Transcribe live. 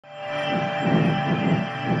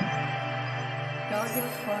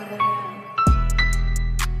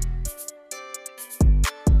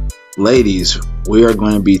Ladies, we are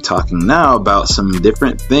going to be talking now about some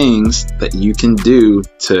different things that you can do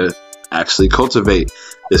to actually cultivate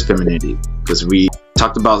this femininity, because we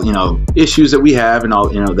talked about, issues that we have and all,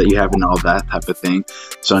 that you have and all that type of thing.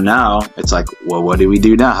 So now it's like, well, what do we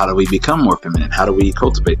do now? How do we become more feminine? How do we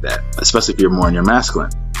cultivate that, especially if you're more in your masculine?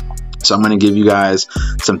 So I'm going to give you guys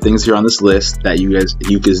some things here on this list that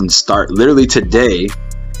you can start literally today,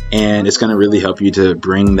 and it's going to really help you to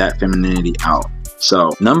bring that femininity out.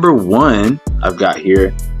 So number one I've got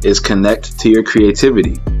here is connect to your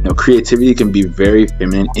creativity. Creativity can be very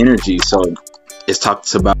feminine energy. So it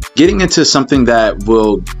talks about getting into something that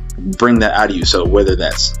will bring that out of you. So whether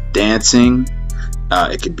that's dancing,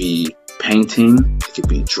 it could be painting, it could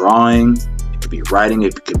be drawing, it could be writing,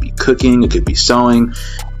 it could be cooking, it could be sewing.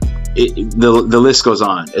 The list goes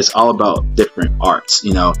on. It's all about different arts,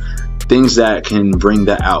 things that can bring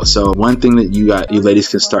that out. So one thing that you ladies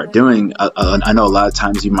can start doing, I know a lot of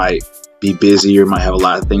times you might be busy or might have a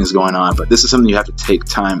lot of things going on, but this is something you have to take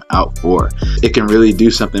time out for. It can really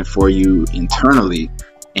do something for you internally,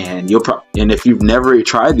 and and if you've never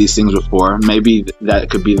tried these things before, maybe that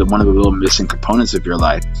could be one of the little missing components of your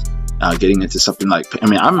life. Getting into something like, a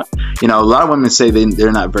lot of women say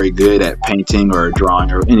they're not very good at painting or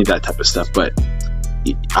drawing or any of that type of stuff, but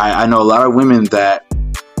I know a lot of women that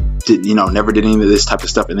never did any of this type of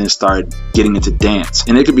stuff and then started getting into dance.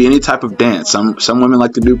 And it could be any type of dance. Some women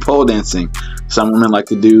like to do pole dancing. Some women like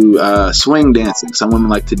to do swing dancing. Some women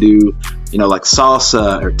like to do, like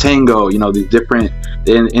salsa or tango, these different,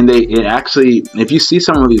 and they actually, if you see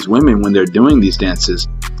some of these women when they're doing these dances,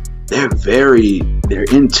 they're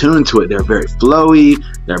in tune to it. They're very flowy.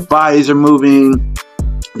 Their bodies are moving.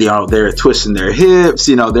 They're twisting their hips.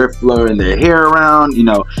 They're flowing their hair around.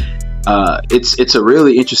 It's a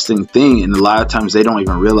really interesting thing, and a lot of times they don't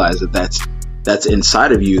even realize that that's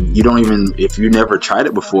inside of you. You don't even, if you never tried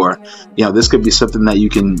it before, this could be something that you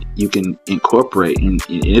can incorporate, and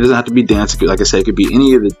it doesn't have to be dance. Like I said, it could be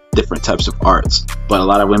any of the different types of arts. But a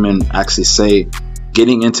lot of women actually say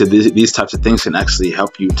getting into these types of things can actually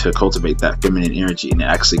help you to cultivate that feminine energy, and it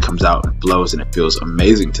actually comes out and flows, and it feels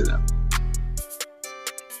amazing to them.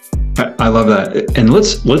 I love that. And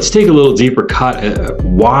let's take a little deeper cut at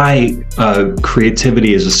why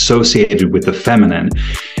creativity is associated with the feminine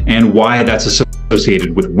and why that's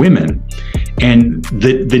associated with women. And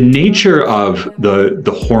the nature of the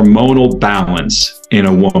hormonal balance in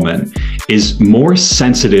a woman is more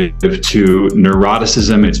sensitive to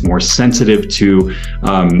neuroticism. It's more sensitive to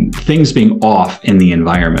things being off in the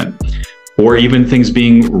environment, or even things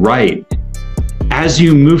being right. As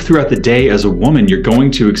you move throughout the day as a woman, you're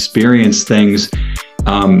going to experience things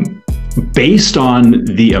based on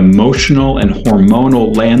the emotional and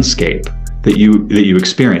hormonal landscape that you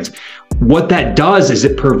experience. What that does is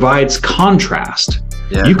it provides contrast.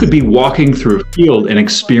 Yeah. You could be walking through a field and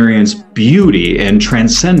experience beauty and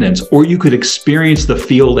transcendence, or you could experience the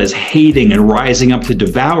field as hating and rising up to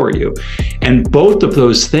devour you. And both of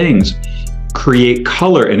those things create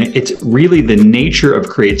color, and it's really the nature of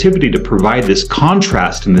creativity to provide this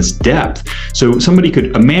contrast and this depth. So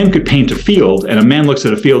a man could paint a field, and a man looks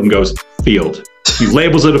at a field and goes, field. He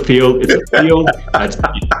labels it a field. It's a field. That's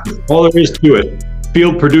all there is to it.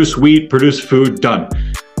 Field, produce wheat, produce food, done.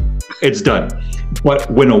 It's done.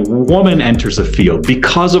 But when a woman enters a field,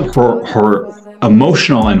 because of her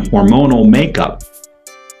emotional and hormonal makeup,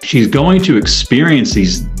 she's going to experience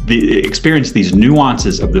these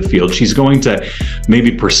nuances of the field. She's going to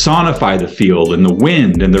maybe personify the field and the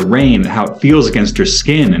wind and the rain, how it feels against her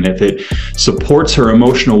skin, and if it supports her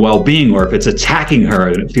emotional well-being or if it's attacking her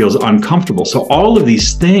and it feels uncomfortable. So all of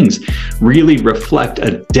these things really reflect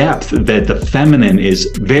a depth that the feminine is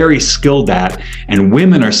very skilled at, and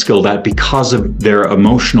women are skilled at because of their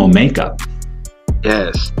emotional makeup.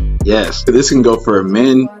 Yes. This can go for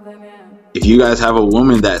men. If you guys have a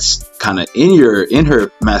woman that's kind of in her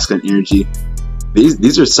masculine energy,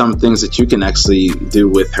 these are some things that you can actually do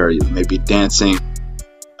with her. Maybe dancing.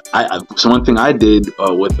 So one thing I did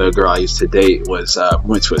with a girl I used to date was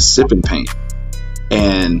went to a sip and paint,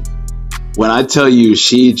 and when I tell you,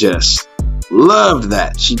 she just loved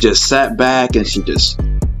that. She just sat back and she just,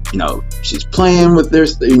 she's playing with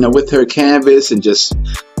with her canvas and just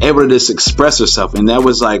able to just express herself, and that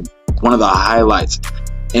was like one of the highlights.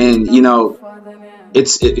 And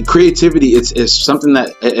creativity. It's something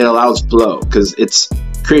that it allows flow, because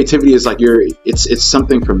creativity is like it's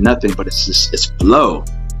something from nothing, but it's flow,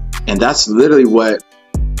 and that's literally what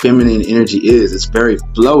feminine energy is. It's very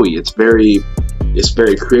flowy. It's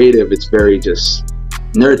very creative. It's very just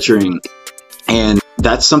nurturing. And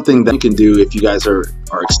that's something that you can do if you guys are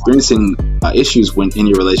experiencing issues when in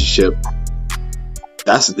your relationship.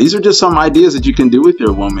 These are just some ideas that you can do with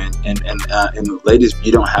your woman. And ladies, if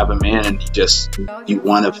you don't have a man and you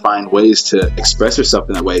want to find ways to express yourself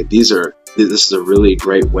in that way, this is a really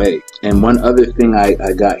great way. And one other thing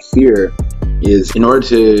I got here is, in order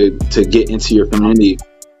to get into your femininity,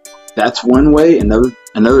 that's one way.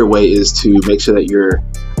 Another way is to make sure that you're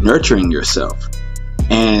nurturing yourself.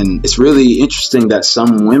 And it's really interesting that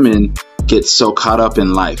some women get so caught up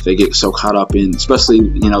in life. They get so caught up in, especially,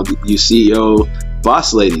 you CEO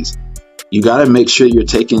boss ladies, you got to make sure you're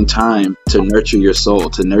taking time to nurture your soul,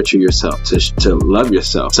 to nurture yourself, to love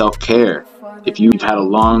yourself. Self-care. If you've had a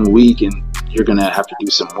long week and you're going to have to do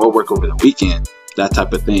some more work over the weekend, that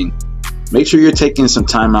type of thing, make sure you're taking some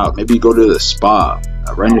time out. Maybe go to the spa,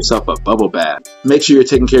 run yourself a bubble bath. Make sure you're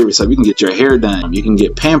taking care of yourself. You can get your hair done. You can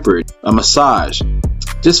get pampered, a massage.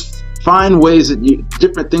 Just find ways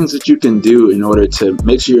different things that you can do in order to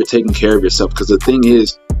make sure you're taking care of yourself. Because the thing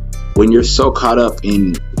is, when you're so caught up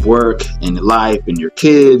in work and life and your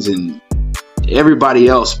kids and everybody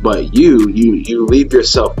else but you leave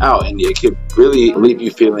yourself out, and it could really leave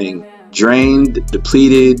you feeling drained,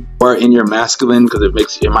 depleted, or in your masculine, because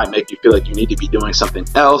it might make you feel like you need to be doing something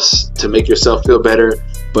else to make yourself feel better.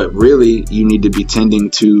 But really, you need to be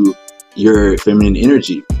tending to your feminine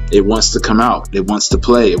energy. It wants to come out. It wants to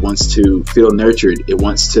play. It wants to feel nurtured. It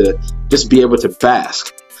wants to just be able to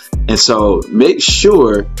bask. And so make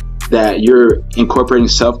sure that you're incorporating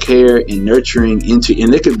self-care and nurturing into,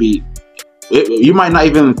 and it could be, you might not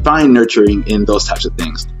even find nurturing in those types of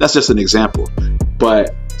things. That's just an example.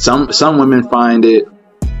 But some women find it,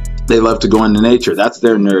 they love to go into nature. That's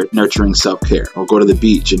their nurturing self-care. Or go to the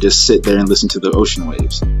beach and just sit there and listen to the ocean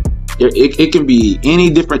waves. It can be any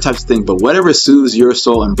different types of thing, but whatever soothes your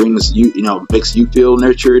soul and brings you, makes you feel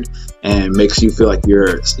nurtured and makes you feel like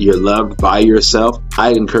you're loved by yourself,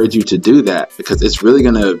 I encourage you to do that, because it's really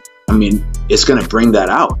it's gonna bring that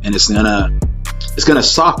out, and it's gonna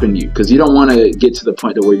soften you, because you don't want to get to the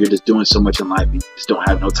point where you're just doing so much in life, you just don't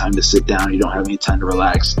have no time to sit down, you don't have any time to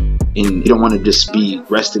relax, and you don't want to just be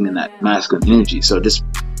resting in that masculine energy. So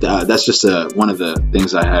that's just one of the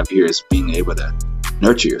things I have here, is being able to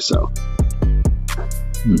nurture yourself.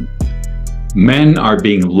 Men are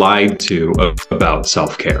being lied to about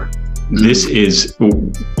self-care. This is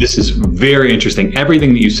very interesting.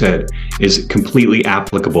 Everything that you said is completely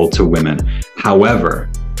applicable to women. However,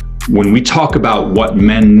 when we talk about what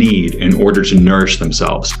men need in order to nourish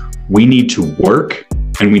themselves, we need to work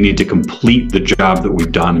and we need to complete the job that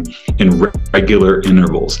we've done in regular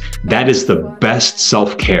intervals. That is the best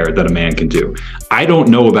self-care that a man can do. I don't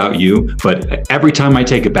know about you, but every time I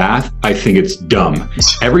take a bath, I think it's dumb.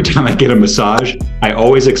 Every time I get a massage, I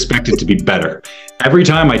always expect it to be better. Every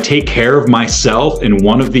time I take care of myself in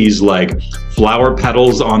one of these like flower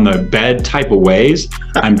petals on the bed type of ways,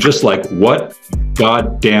 I'm just like, what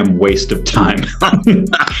goddamn waste of time.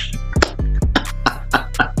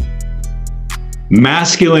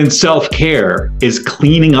 Masculine self-care is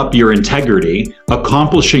cleaning up your integrity,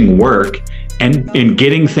 accomplishing work, and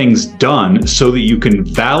getting things done so that you can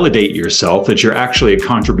validate yourself that you're actually a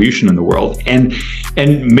contribution in the world. And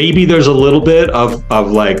maybe there's a little bit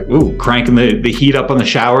of like, ooh, cranking the heat up on the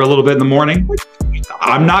shower a little bit in the morning.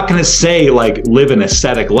 I'm not going to say like live an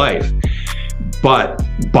ascetic life, but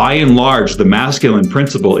by and large, the masculine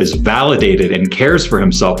principle is validated and cares for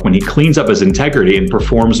himself when he cleans up his integrity and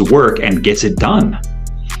performs work and gets it done.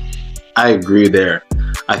 I agree there.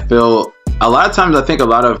 I feel a lot of times, I think a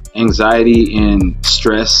lot of anxiety and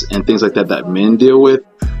stress and things like that men deal with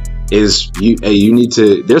is you need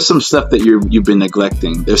to, there's some stuff that you've been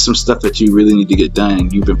neglecting. There's some stuff that you really need to get done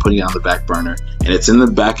and you've been putting on the back burner, and it's in the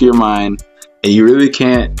back of your mind, and you really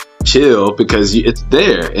can't chill because it's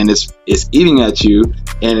there and it's eating at you,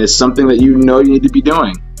 and it's something that you need to be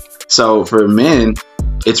doing. So for men,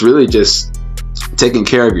 it's really just taking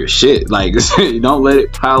care of your shit. Like, you don't let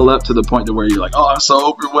it pile up to the point to where you're like, oh, I'm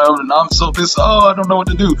so overwhelmed and I'm so I don't know what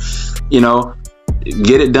to do.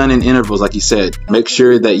 Get it done in intervals, like you said. Make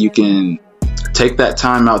sure that you can take that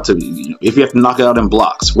time out to, if you have to knock it out in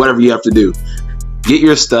blocks, whatever you have to do, get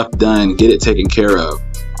your stuff done, get it taken care of.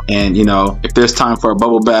 And, if there's time for a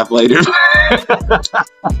bubble bath later.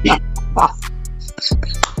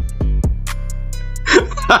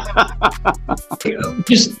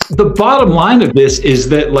 Just the bottom line of this is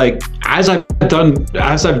that, like, as I've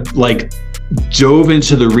dove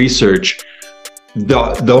into the research,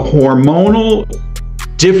 the hormonal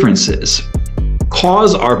differences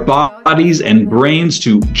cause our bodies and brains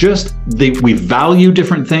to we value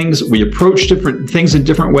different things, we approach different things in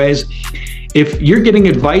different ways. if you're getting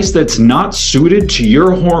advice that's not suited to your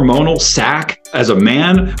hormonal sack as a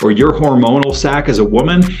man or your hormonal sack as a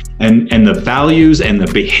woman, and the values and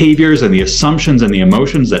the behaviors and the assumptions and the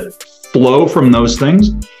emotions that flow from those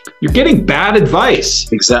things, you're getting bad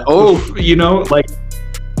advice. Exactly. Oh, you know, like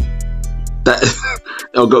that.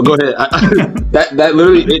 Oh, go ahead. That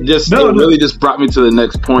literally, it really just brought me to the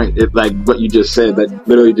next point. It, like what you just said, that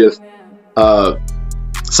literally just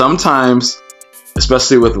sometimes,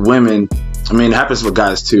 especially with women, I mean, it happens with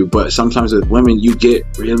guys too, but sometimes with women, you get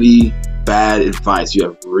really bad advice. You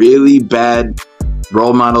have really bad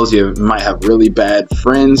role models. You might have really bad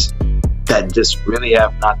friends that just really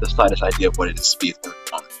have not the slightest idea of what it is to be a feminine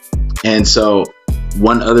woman. And so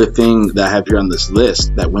one other thing that I have here on this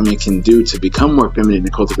list that women can do to become more feminine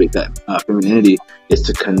and cultivate that femininity is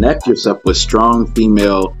to connect yourself with strong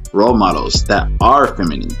female role models that are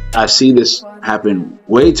feminine. I see this happen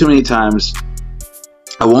way too many times.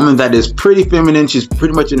 A woman that is pretty feminine, she's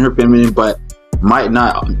pretty much in her feminine, but might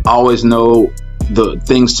not always know the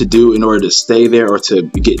things to do in order to stay there or to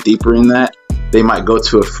get deeper in that. They might go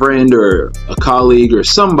to a friend or a colleague or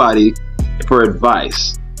somebody for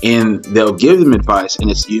advice, and they'll give them advice, and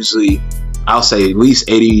it's usually, I'll say at least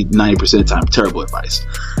 80-90% of the time, terrible advice.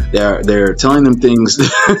 They're telling them things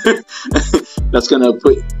that's gonna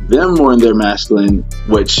put them more in their masculine,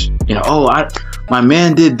 which, you know, my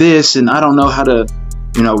man did this and I don't know how to,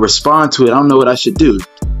 you know, respond to it. I don't know what I should do.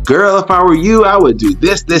 Girl, if I were you, I would do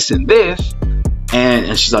this, this, and this.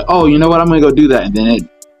 And she's like, oh, you know what? I'm gonna go do that. And then it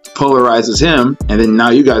polarizes him, and then now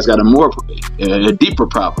you guys got a deeper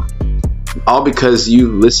problem. All because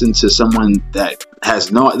you listen to someone that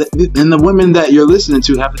has no, and the women that you're listening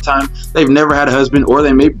to half the time, they've never had a husband, or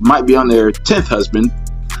they might be on their 10th husband,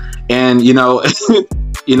 and you know,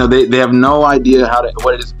 you know, they have no idea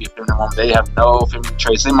what it is to be a feminine woman. They have no feminine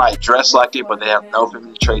traits. They might dress like it, but they have no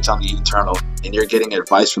feminine traits on the internal, and you're getting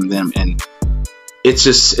advice from them, and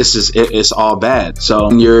it's all bad. So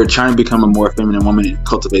when you're trying to become a more feminine woman and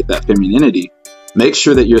cultivate that femininity, make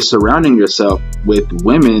sure that you're surrounding yourself with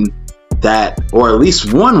women that, or at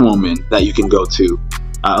least one woman that you can go to.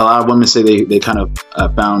 A lot of women say they kind of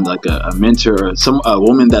found like a mentor or a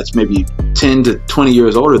woman that's maybe 10 to 20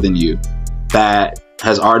 years older than you that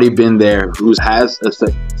has already been there, who has a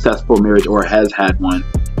successful marriage or has had one,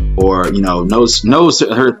 or, you know, knows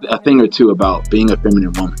her a thing or two about being a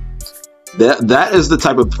feminine woman. That is the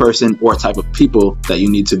type of person or type of people that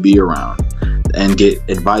you need to be around and get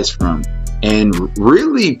advice from, and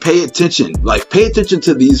really pay attention. Like, pay attention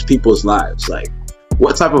to these people's lives. Like,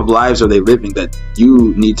 what type of lives are they living that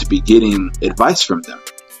you need to be getting advice from them?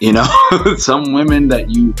 You know, some women that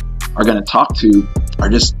you are going to talk to are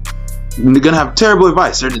just going to have terrible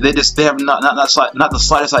advice. They have not the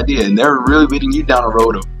slightest idea, and they're really leading you down a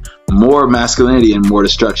road of more masculinity and more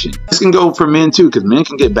destruction. This can go for men too, because men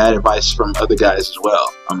can get bad advice from other guys as well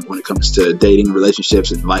when it comes to dating,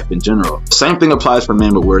 relationships, and life in general. Same thing applies for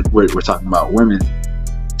men, but we're talking about women.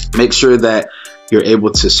 Make sure that you're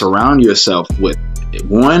able to surround yourself with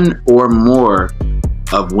one or more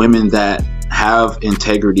of women that have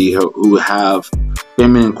integrity, who have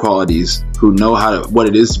feminine qualities, who know what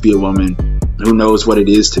it is to be a woman, who knows what it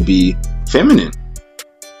is to be feminine.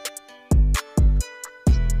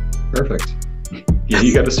 Perfect.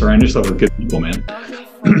 You got to surround yourself with good people, man.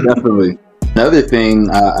 Definitely. Another thing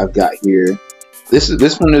I've got here,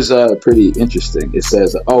 this one is pretty interesting. It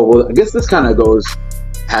says, oh, well, I guess this kind of goes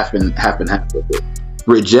half and half with it.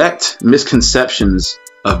 Reject misconceptions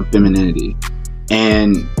of femininity.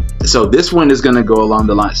 And so this one is going to go along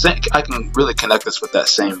the line. I can really connect this with that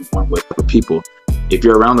same one with people. If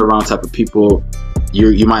you're around the wrong type of people,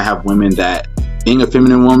 you might have women that being a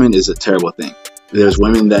feminine woman is a terrible thing. There's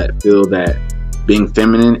women that feel that being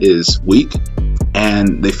feminine is weak,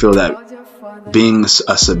 and they feel that being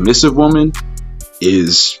a submissive woman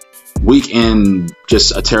is weak and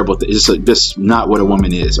just a terrible thing. It's just not what a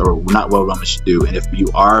woman is, or not what a woman should do. And if you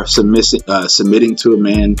are submitting to a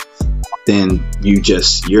man, then I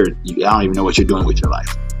don't even know what you're doing with your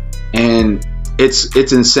life. And it's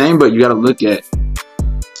insane, but you got to look at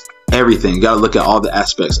everything. You got to look at all the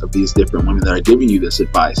aspects of these different women that are giving you this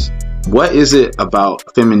advice. What is it about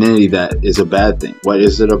femininity that is a bad thing? What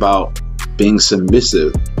is it about being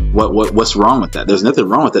submissive? What's wrong with that? There's nothing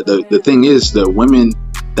wrong with that. The thing is, the women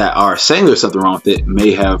that are saying there's something wrong with it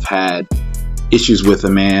may have had issues with a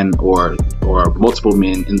man or multiple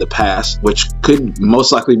men in the past, which could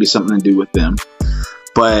most likely be something to do with them.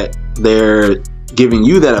 But they're giving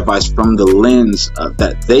you that advice from the lens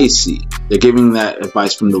that they see. They're giving that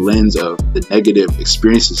advice from the lens of the negative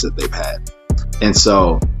experiences that they've had. And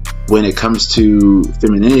so when it comes to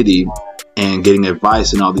femininity, and getting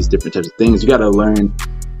advice and all these different types of things. You got to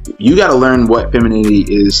learn what femininity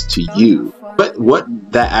is to you, but what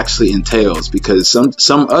that actually entails, because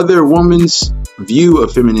some other woman's view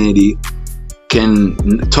of femininity can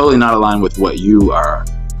totally not align with what you are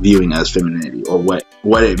viewing as femininity, or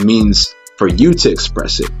what it means for you to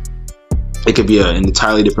express it. It could be an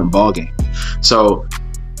entirely different ballgame. So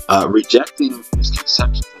rejecting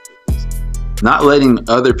misconceptions, not letting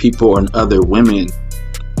other people or other women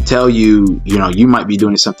tell you, you might be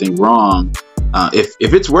doing something wrong. If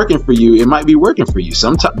it's working for you, it might be working for you.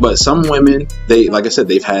 But some women, like I said,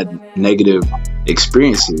 they've had negative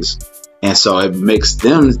experiences, and so it makes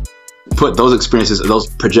them put those experiences,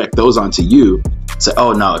 project those onto you. Say,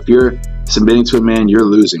 oh no, if you're submitting to a man, you're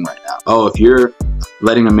losing right now. Oh, if you're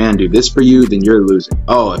letting a man do this for you, then you're losing.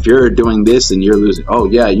 Oh, if you're doing this, then you're losing. Oh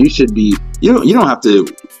yeah, you should be. You don't have to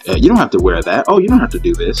wear that. Oh, you don't have to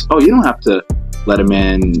do this. Oh, you don't have to let a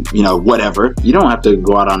man, whatever. You don't have to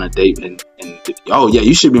go out on a date and oh yeah,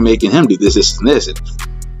 you should be making him do this, and this.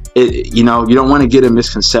 You don't want to get a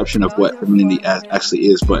misconception of what femininity actually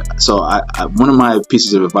is. But so one of my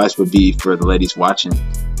pieces of advice would be for the ladies watching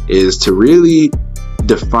is to really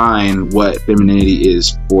define what femininity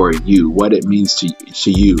is for you, what it means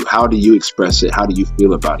to you. How do you express it? How do you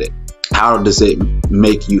feel about it? How does it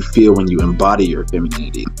make you feel when you embody your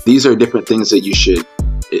femininity? These are different things that you should,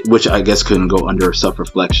 which I guess couldn't go under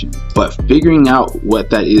self-reflection, but figuring out what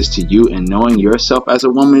that is to you and knowing yourself as a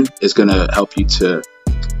woman is going to help you to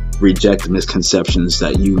reject misconceptions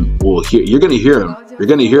that you will hear. You're going to hear them. You're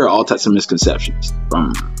going to hear all types of misconceptions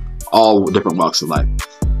from all different walks of life,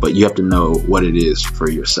 but you have to know what it is for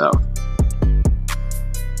yourself.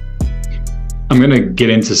 I'm going to get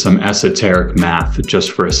into some esoteric math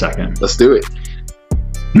just for a second. Let's do it.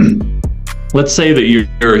 Let's say that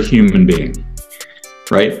you're a human being,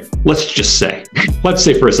 right? Let's say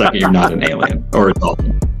for a second you're not an alien or a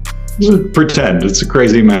dolphin. Pretend, it's a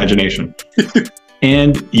crazy imagination.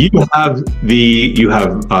 And you have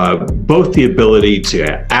both the ability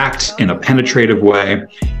to act in a penetrative way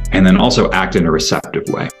and then also act in a receptive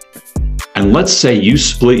way. And let's say you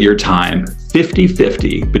split your time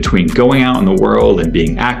 50-50 between going out in the world and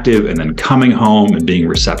being active and then coming home and being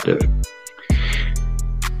receptive.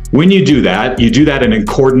 When you do that in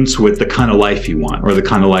accordance with the kind of life you want or the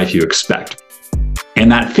kind of life you expect.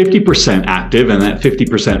 And that 50% active and that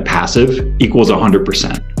 50% passive equals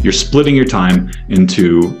 100%. You're splitting your time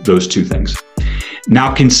into those two things.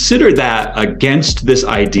 Now consider that against this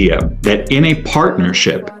idea that in a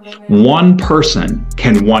partnership, one person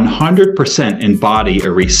can 100% embody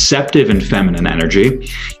a receptive and feminine energy,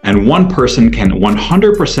 and one person can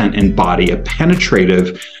 100% embody a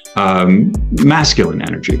penetrative masculine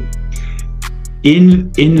energy.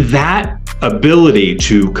 In that ability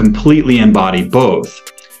to completely embody both,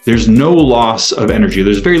 there's no loss of energy.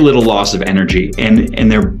 There's very little loss of energy. And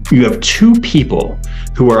you have two people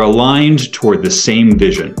who are aligned toward the same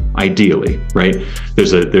vision, ideally, right?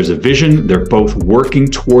 There's a vision. They're both working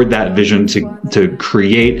toward that vision to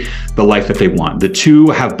create the life that they want. The two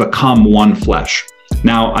have become one flesh.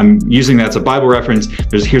 Now, I'm using that as a Bible reference.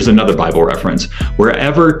 Here's another Bible reference.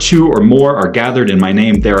 Wherever two or more are gathered in my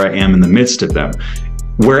name, there I am in the midst of them.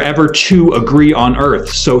 Wherever two agree on earth,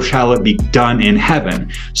 so shall it be done in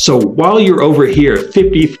heaven. So while you're over here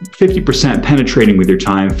 50% penetrating with your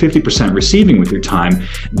time, 50% receiving with your time,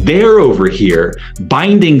 they're over here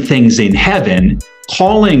binding things in heaven,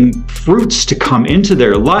 calling fruits to come into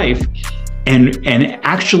their life, and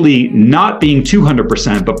actually not being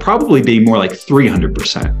 200%, but probably being more like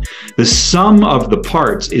 300%. The sum of the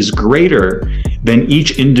parts is greater than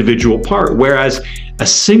each individual part, whereas a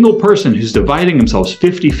single person who's dividing themselves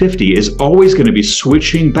 50-50 is always going to be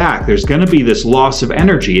switching back. There's going to be this loss of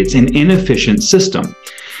energy. It's an inefficient system.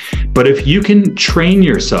 But if you can train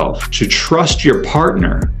yourself to trust your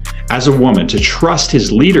partner as a woman, to trust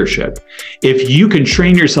his leadership, if you can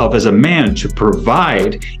train yourself as a man to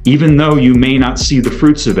provide, even though you may not see the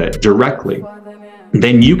fruits of it directly,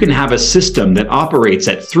 then you can have a system that operates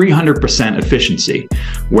at 300% efficiency,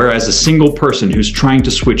 whereas a single person who's trying to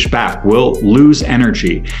switch back will lose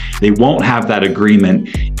energy. They won't have that agreement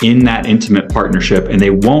in that intimate partnership, and they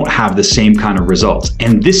won't have the same kind of results.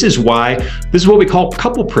 And this is what we call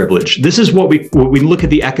couple privilege. This is what we look at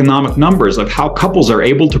the economic numbers of how couples are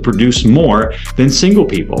able to produce more than single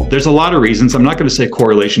people. There's a lot of reasons. I'm not going to say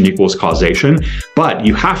correlation equals causation, but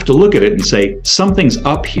you have to look at it and say something's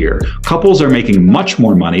up here. Couples are making much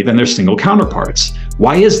more money than their single counterparts.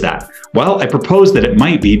 Why is that? Well, I propose that it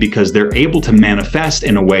might be because they're able to manifest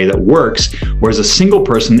in a way that works, whereas a single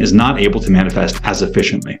person is not able to manifest as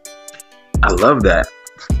efficiently. I love that.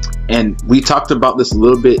 And we talked about this a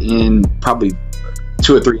little bit in probably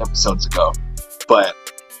 2 or 3 episodes ago, but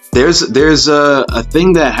there's a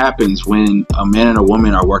thing that happens when a man and a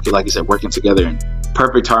woman are working, like you said, working together in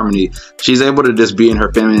perfect harmony. She's able to just be in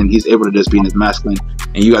her feminine, he's able to just be in his masculine,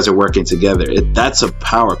 and you guys are working together. That's a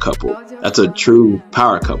power couple. That's a true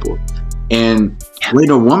power couple. And when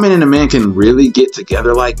a woman and a man can really get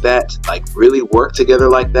together like that, like really work together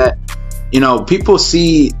like that, you know, people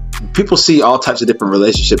see all types of different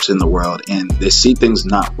relationships in the world, and they see things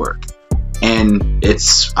not work. And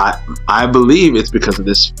I believe it's because of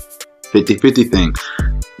this 50-50 thing.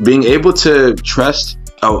 Being able to trust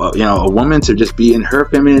a woman to just be in her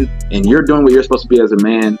feminine, and you're doing what you're supposed to be as a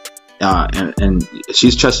man, and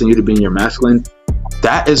she's trusting you to be in your masculine.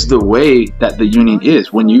 That is the way that the union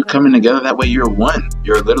is. When you come in together that way, you're one.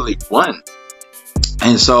 You're literally one.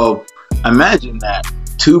 And so imagine that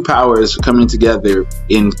 2 powers coming together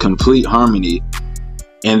in complete harmony,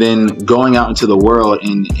 and then going out into the world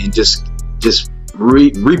and just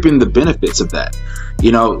reaping the benefits of that.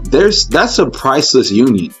 You know, that's a priceless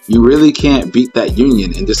union. You really can't beat that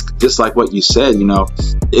union. And just like what you said, you know,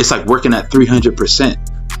 it's like working at 300%.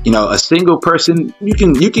 You know, a single person, you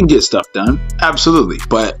can get stuff done, absolutely.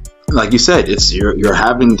 But like you said, it's you're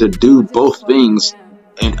having to do both things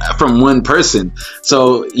from one person.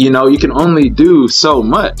 So, you know, you can only do so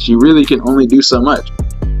much. You really can only do so much.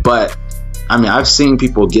 But I mean, I've seen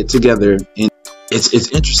people get together, and it's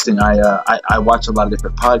interesting. I watch a lot of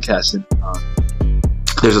different podcasts, and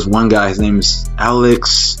there's this one guy. His name is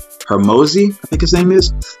Alex Hermosi, I think his name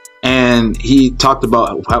is. And he talked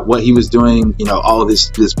about what he was doing, you know, all of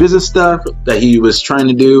this business stuff that he was trying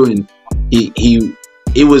to do, and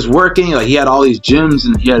it was working. Like, he had all these gyms,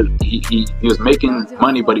 and he was making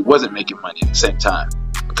money, but he wasn't making money at the same time,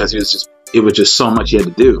 because it was just so much he had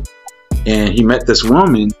to do. And he met this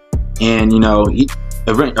woman, and, you know,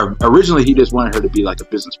 originally he just wanted her to be like a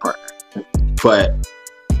business partner, but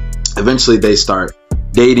eventually they start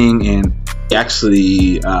dating, and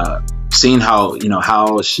actually seeing how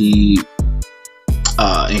she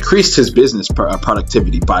increased his business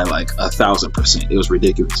productivity by like 1,000%. It was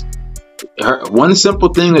ridiculous. One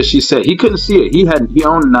simple thing that she said, he couldn't see it. He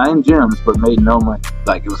owned 9 gyms but made no money.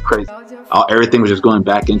 Like, it was crazy. Everything was just going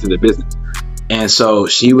back into the business. And so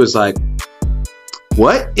she was like,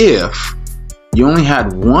 what if you only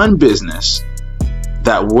had one business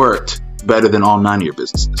that worked better than all 9 of your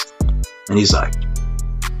businesses? And he's like,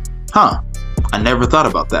 huh, I never thought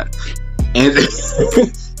about that. And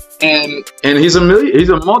he's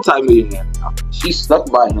a multi-millionaire now. She stuck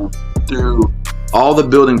by him through all the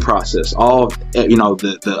building process, all, you know,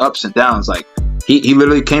 the ups and downs. Like, he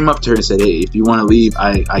literally came up to her and said, hey, if you want to leave,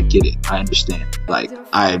 I get it, I understand. Like,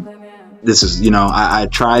 this is, you know, I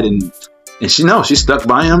tried, and she stuck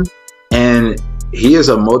by him, and he is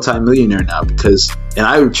a multi-millionaire now and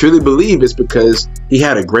I truly believe it's because he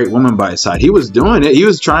had a great woman by his side. He was doing it. He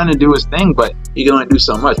was trying to do his thing, but he could only do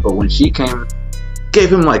so much. But when she came,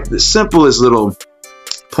 gave him like the simplest little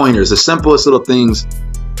pointers, the simplest little things,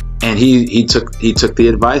 and he took the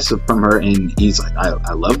advice from her, and he's like,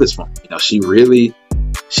 I love this woman. You know,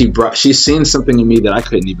 she's seen something in me that I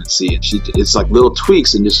couldn't even see, and it's like little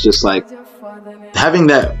tweaks, and it's just like having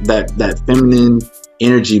that feminine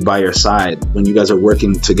energy by your side when you guys are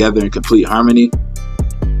working together in complete harmony.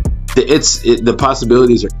 The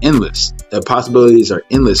possibilities are endless. The possibilities are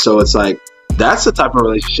endless. So it's like, that's the type of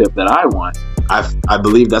relationship that I want. I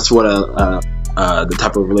believe that's what the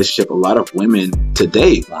type of relationship a lot of women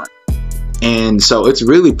today want. And so it's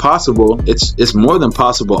really possible. It's more than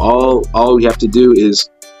possible. All we have to do is,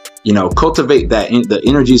 you know, cultivate the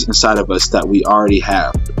energies inside of us that we already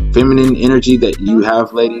have. Feminine energy that you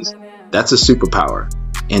have, ladies, that's a superpower.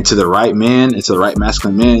 And to the right man, and to the right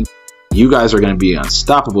masculine man, you guys are going to be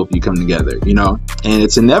unstoppable if you come together, you know. And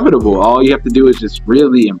it's inevitable. All you have to do is just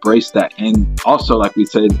really embrace that. And also, like we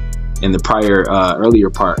said in the prior earlier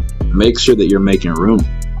part, make sure that you're making room.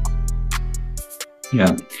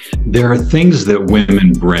 Yeah, there are things that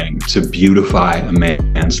women bring to beautify a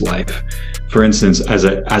man's life. For instance, as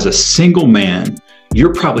a single man,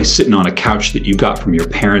 you're probably sitting on a couch that you got from your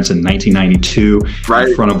parents in 1992, right,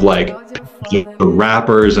 in front of like the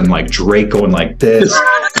rappers and like Drake going like this,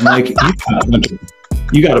 and like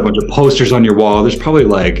you got a bunch of posters on your wall. There's probably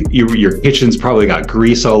like your kitchen's probably got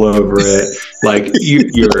grease all over it. Like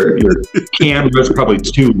your camera's probably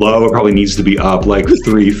too low. It probably needs to be up like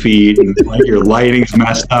 3 feet, and like your lighting's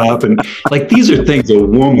messed up. And like, these are things a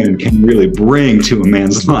woman can really bring to a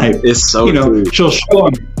man's life. It's so, you know, true. She'll show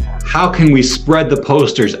him, how can we spread the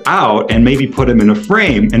posters out and maybe put them in a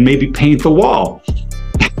frame and maybe paint the wall?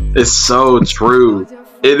 It's so true.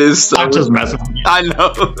 It is so. I'm just messing with you. I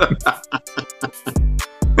know.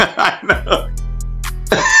 I know.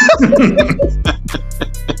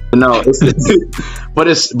 No, but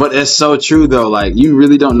it's so true though. Like, you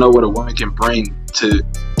really don't know what a woman can bring to.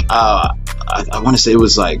 I want to say it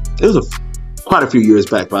was quite a few years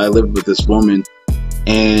back, but I lived with this woman,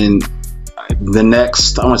 and I want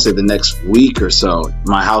to say the next week or so,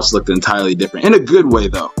 my house looked entirely different in a good way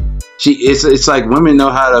though. It's like women know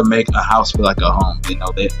how to make a house feel like a home. You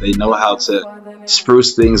know, they know how to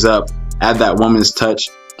spruce things up, add that woman's touch.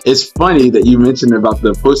 It's funny that you mentioned about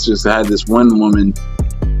the posters. I had this one woman.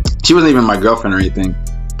 She wasn't even my girlfriend or anything,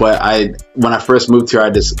 but when I first moved here, I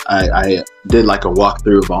did like a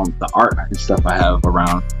walkthrough of all the art and stuff I have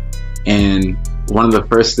around. And one of the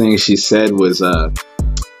first things she said was,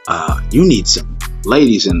 "You need some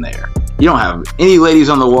ladies in there. You don't have any ladies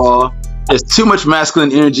on the wall. There's too much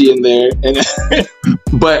masculine energy in there." And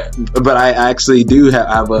but I actually do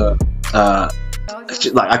have a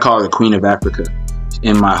like, I call her the Queen of Africa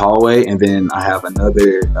in my hallway, and then I have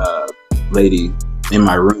another lady in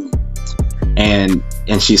my room, and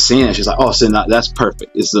she's seeing it. She's like, "Oh, so that's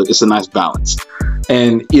perfect. It's a nice balance."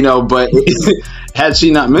 And you know, but had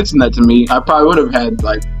she not mentioned that to me, I probably would have had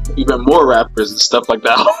like even more rappers and stuff like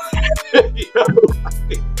that. You know?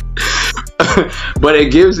 But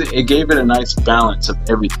it gave it a nice balance of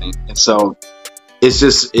everything. And so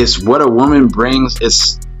it's what a woman brings.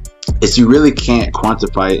 It's you really can't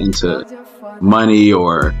quantify it into money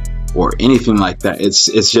or anything like that. It's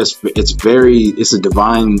a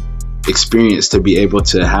divine experience to be able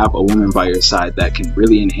to have a woman by your side that can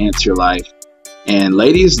really enhance your life. And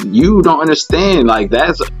ladies, you don't understand, like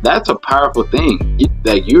that's a powerful thing.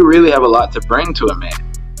 That you really have a lot to bring to a man.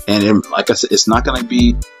 And like I said, it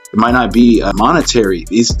might not be monetary.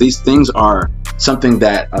 These things are something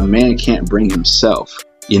that a man can't bring himself.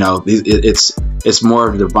 You know, it's more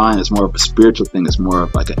of a divine, it's more of a spiritual thing, it's more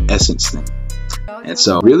of like an essence thing. And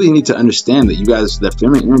so really need to understand that that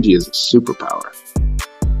feminine energy is a superpower.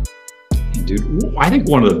 Dude, I think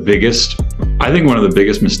one of the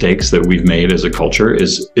biggest mistakes that we've made as a culture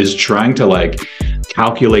is trying to like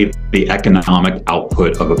calculate the economic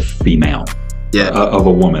output of a female, of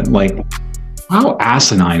a woman. Like, how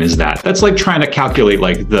asinine is that? That's like trying to calculate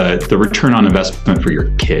like the return on investment for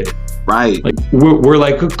your kid. Right. Like we're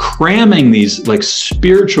like cramming these like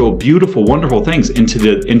spiritual, beautiful, wonderful things into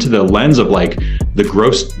the lens of like the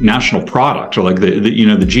gross national product, or like the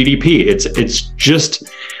GDP. It's just,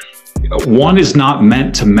 one is not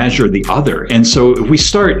meant to measure the other. And so if we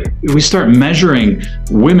start measuring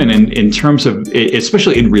women in terms of,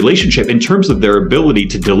 especially in relationship, in terms of their ability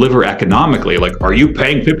to deliver economically, like, are you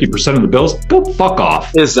paying 50% of the bills? Go fuck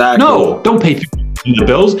off. Exactly. No, don't pay 50% of the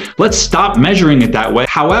bills. Let's stop measuring it that way.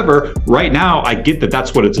 However, right now, I get that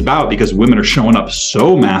that's what it's about, because women are showing up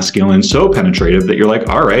so masculine, so penetrative, that you're like,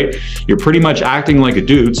 all right, you're pretty much acting like a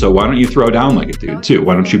dude, so why don't you throw down like a dude too?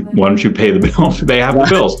 Why don't you pay the bills? They have the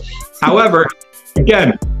bills. However,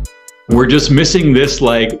 again, we're just missing this,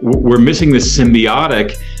 like, we're missing this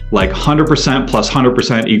symbiotic, like 100% plus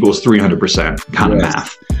 100% equals 300% kind of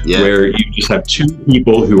math, where you just have two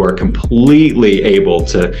people who are completely able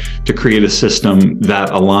to create a system that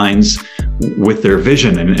aligns with their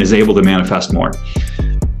vision and is able to manifest more.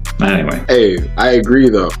 Anyway. Hey, I agree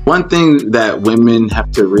though. One thing that women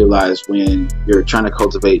have to realize when you're trying to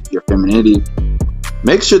cultivate your femininity,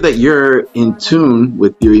 make sure that you're in tune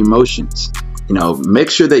with your emotions. You know, make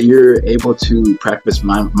sure that you're able to practice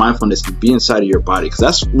mindfulness and be inside of your body, because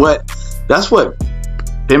that's what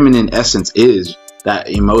feminine essence is. That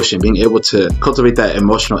emotion, being able to cultivate that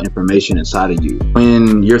emotional information inside of you.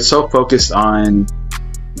 When you're so focused on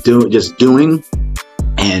doing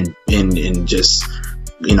and just,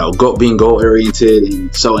 you know, being goal oriented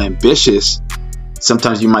and so ambitious,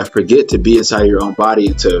 sometimes you might forget to be inside of your own body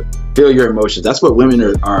and to feel your emotions. That's what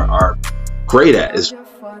women are great at, is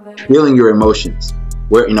feeling your emotions.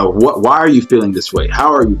 Where, you know, why are you feeling this way?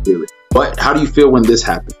 How are you feeling? How do you feel when this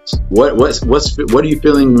happens? What are you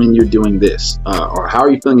feeling when you're doing this? Or how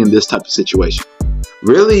are you feeling in this type of situation?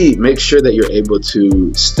 Really make sure that you're able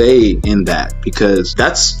to stay in that, because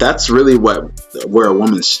that's really where a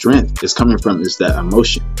woman's strength is coming from, is that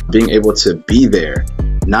emotion. Being able to be there,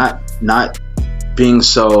 not being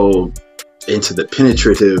so into the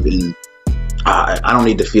penetrative and I don't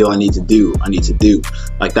need to feel, I need to do.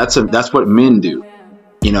 Like that's what men do.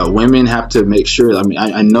 You know, women have to make sure. I mean,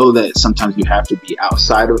 I know that sometimes you have to be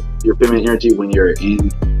outside of your feminine energy when you're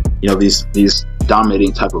in, you know, these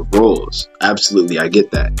dominating type of roles. Absolutely, I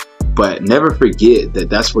get that. But never forget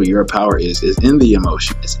that that's where your power is in the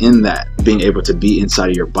emotion. It's in that, being able to be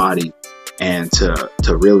inside of your body and to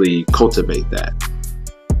really cultivate that.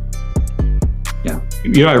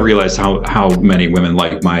 I realized how many women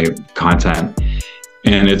like my content,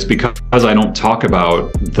 and it's because I don't talk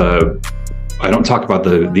about the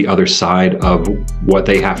other side of what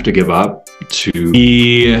they have to give up to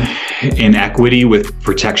be in equity with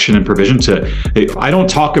protection and provision. I don't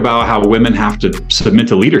talk about how women have to submit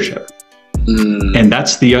to leadership. And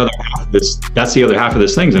that's the other half of this. That's the other half of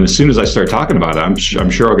this thing. And as soon as I start talking about it, I'm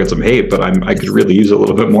sure I'll get some hate. But I could really use a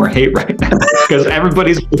little bit more hate right now because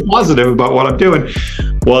everybody's positive about what I'm doing.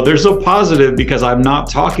 Well, they're so positive because I'm not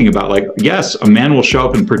talking about, like, yes, a man will show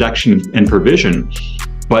up in protection and provision,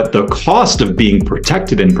 but the cost of being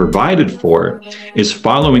protected and provided for is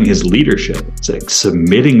following his leadership. It's like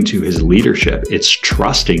submitting to his leadership. It's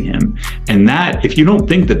trusting him. And that, if you don't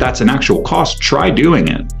think that that's an actual cost, try doing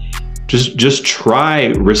it. Just try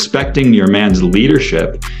respecting your man's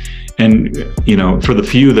leadership. And, for the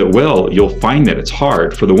few that will, you'll find that it's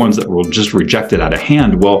hard. For the ones that will just reject it out of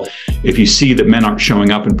hand, well, if you see that men aren't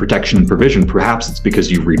showing up in protection and provision, perhaps it's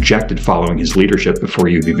because you've rejected following his leadership before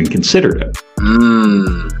you've even considered it.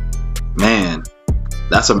 Man,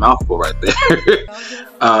 that's a mouthful right there.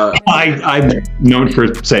 I'm known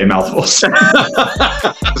for saying mouthfuls. Say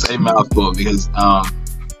mouthful because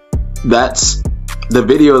that's the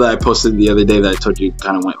video that I posted the other day that I told you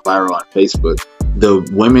kind of went viral on Facebook. The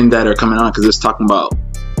women that are coming on, because it's talking about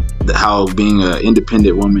how being an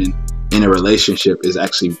independent woman in a relationship is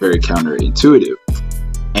actually very counterintuitive.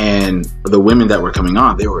 And the women that were coming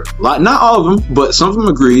on, they were not all of them, but some of them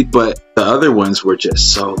agreed. But the other ones were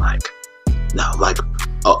just so like, no, like,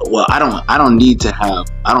 oh, well, I don't need a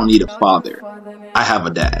father. I have a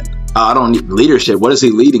dad. I don't need leadership. What is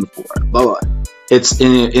he leading for? Blah, blah. It's they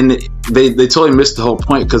totally missed the whole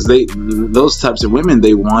point, because those types of women,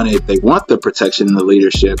 they want the protection and the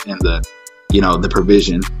leadership and the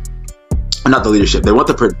provision. Not the leadership. They want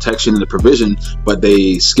the protection and the provision, but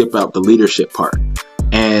they skip out the leadership part.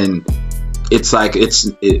 And it's like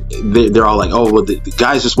they're all like, oh, well, the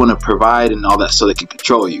guys just want to provide and all that so they can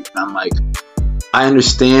control you. And I'm like, I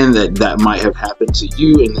understand that might have happened to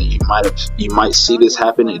you, and that you might see this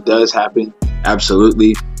happen. It does happen,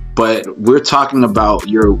 absolutely. But we're talking about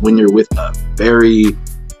when you're with a very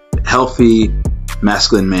healthy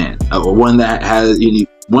masculine man, one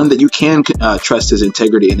that you can trust his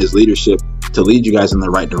integrity and his leadership to lead you guys in the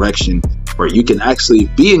right direction, where you can actually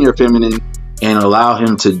be in your feminine and allow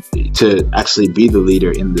him to actually be the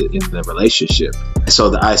leader in the relationship.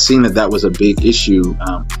 So I seen that was a big issue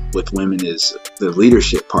with women, is the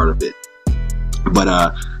leadership part of it. But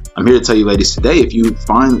I'm here to tell you, ladies, today, if you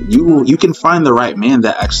can find the right man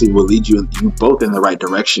that actually will lead you both in the right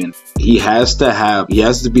direction. He has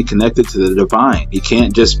to be connected to the divine. He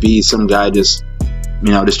can't just be some guy just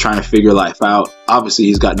trying to figure life out. Obviously,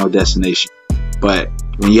 he's got no destination. But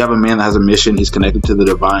when you have a man that has a mission, he's connected to the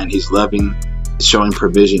divine, he's loving, showing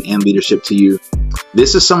provision and leadership to you.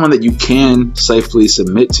 This is someone that you can safely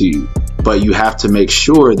submit to you, but you have to make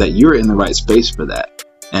sure that you're in the right space for that,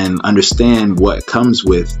 and understand what comes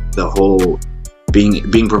with the whole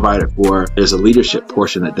being provided for. There's a leadership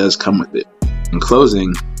portion that does come with it. In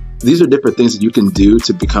closing, these are different things that you can do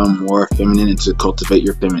to become more feminine and to cultivate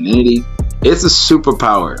your femininity. It's a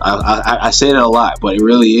superpower. I say it a lot, but it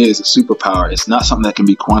really is a superpower. It's not something that can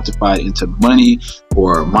be quantified into money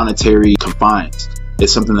or monetary confines.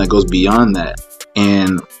 It's something that goes beyond that.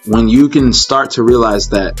 And when you can start to realize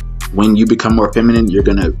that when you become more feminine, you're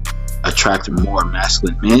going to attract more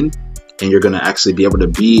masculine men, and you're going to actually be able to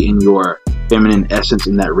be in your feminine essence,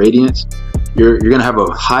 in that radiance, you're going to have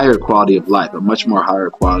a higher quality of life, a much more higher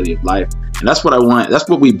quality of life. And that's what I want. That's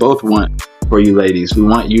what we both want for you ladies. We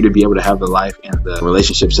want you to be able to have the life and the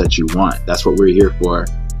relationships that you want. That's what we're here for.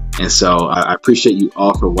 And so I appreciate you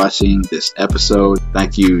all for watching this episode.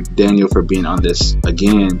 Thank you, Daniel, for being on this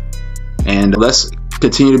again. And let's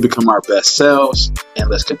continue to become our best selves, and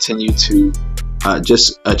let's continue to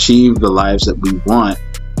just achieve the lives that we want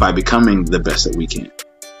by becoming the best that we can.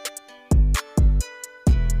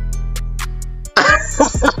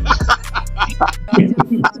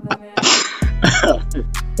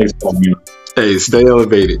 Thanks, Paul. Hey, stay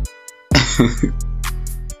elevated.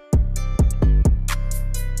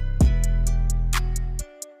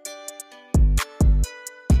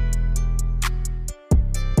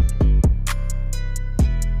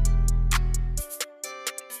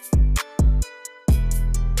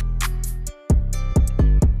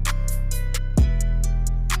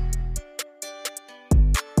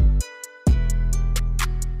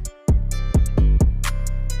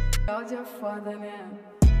 You're foda, né?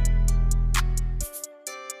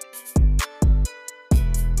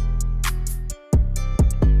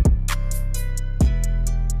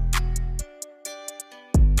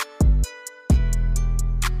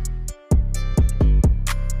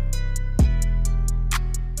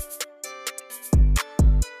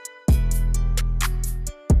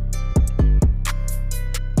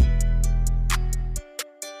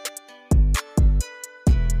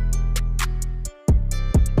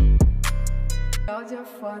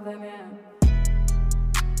 foda, né?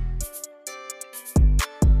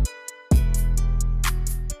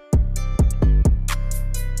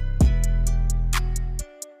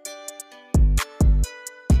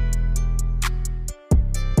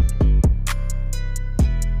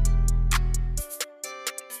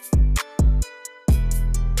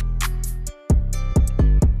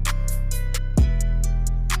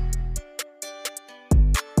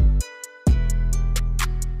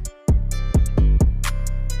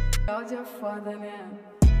 É foda, né?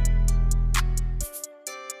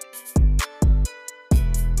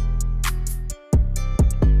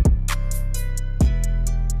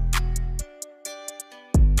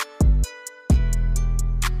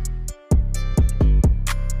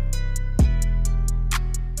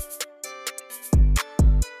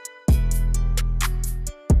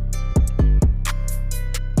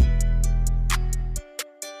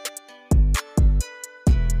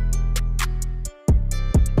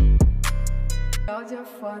 É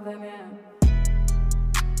foda, né?